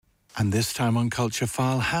And this time on Culture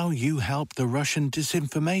File, how you helped the Russian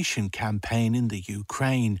disinformation campaign in the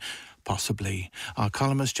Ukraine. Possibly. Our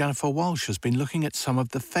columnist Jennifer Walshe has been looking at some of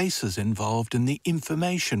the faces involved in the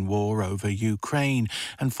information war over Ukraine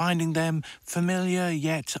and finding them familiar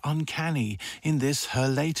yet uncanny in this, her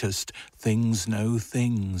latest Things Know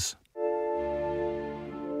Things.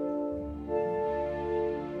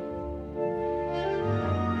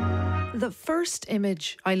 The first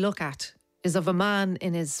image I look at is of a man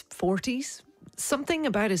in his 40s. Something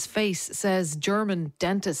about his face says German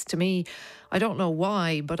dentist to me. I don't know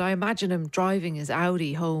why, but I imagine him driving his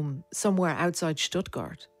Audi home somewhere outside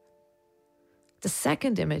Stuttgart. The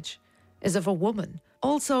second image is of a woman,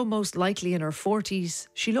 also most likely in her 40s.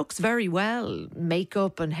 She looks very well,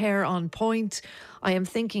 makeup and hair on point. I am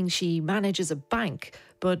thinking she manages a bank,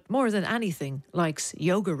 but more than anything, likes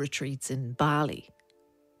yoga retreats in Bali.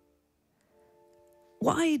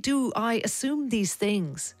 Why do I assume these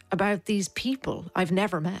things about these people I've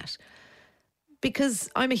never met? Because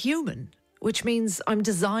I'm a human, which means I'm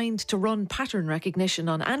designed to run pattern recognition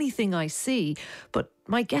on anything I see, but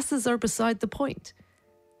my guesses are beside the point.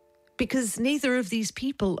 Because neither of these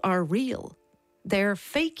people are real. They're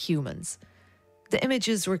fake humans. The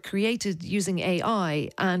images were created using AI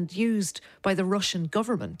and used by the Russian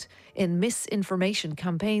government in misinformation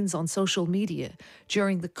campaigns on social media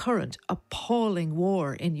during the current appalling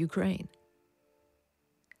war in Ukraine.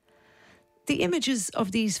 The images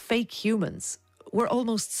of these fake humans were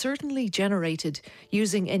almost certainly generated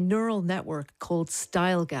using a neural network called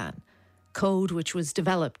StyleGAN, code which was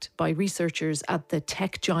developed by researchers at the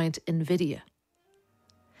tech giant NVIDIA.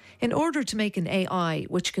 In order to make an AI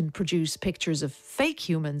which can produce pictures of fake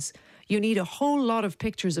humans, you need a whole lot of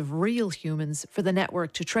pictures of real humans for the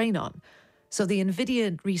network to train on. So the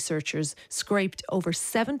NVIDIA researchers scraped over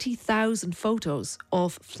 70,000 photos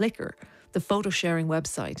off Flickr, the photo sharing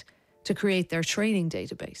website, to create their training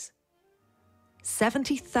database.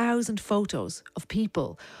 70,000 photos of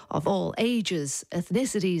people of all ages,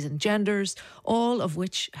 ethnicities and genders, all of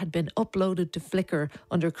which had been uploaded to Flickr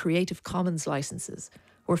under Creative Commons licenses,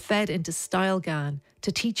 were fed into StyleGAN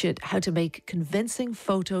to teach it how to make convincing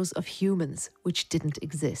photos of humans which didn't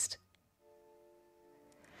exist.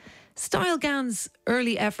 StyleGAN's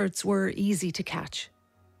early efforts were easy to catch.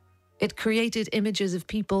 It created images of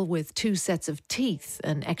people with 2 sets of teeth,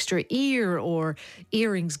 an extra ear, or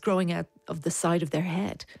earrings growing out of the side of their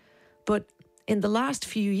head. But in the last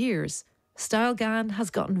few years, StyleGAN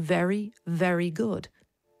has gotten very, very good.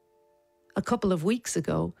 A couple of weeks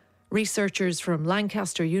ago, researchers from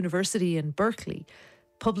Lancaster University in Berkeley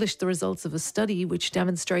published the results of a study which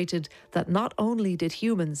demonstrated that not only did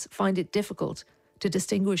humans find it difficult to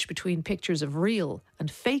distinguish between pictures of real and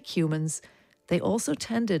fake humans, they also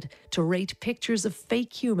tended to rate pictures of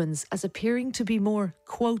fake humans as appearing to be more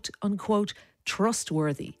quote-unquote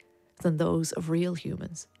trustworthy than those of real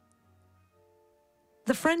humans.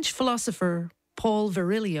 The French philosopher Paul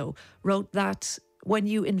Virilio wrote that when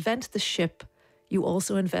you invent the ship, you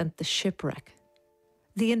also invent the shipwreck.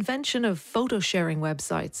 The invention of photo-sharing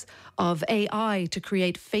websites, of AI to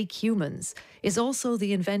create fake humans, is also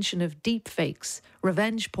the invention of deepfakes,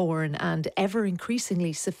 revenge porn, and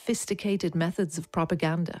ever-increasingly sophisticated methods of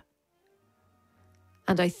propaganda.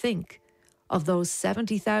 And I think of those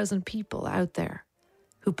 70,000 people out there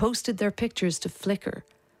who posted their pictures to Flickr,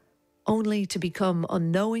 only to become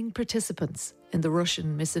unknowing participants in the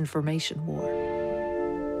Russian misinformation war.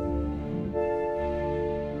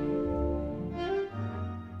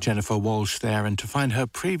 Jennifer Walshe there, and to find her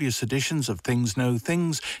previous editions of Things Know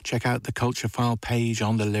Things, check out the Culture File page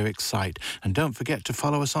on the Lyrics site. And don't forget to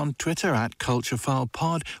follow us on Twitter at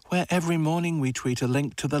CultureFilePod, where every morning we tweet a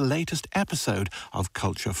link to the latest episode of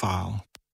Culture File.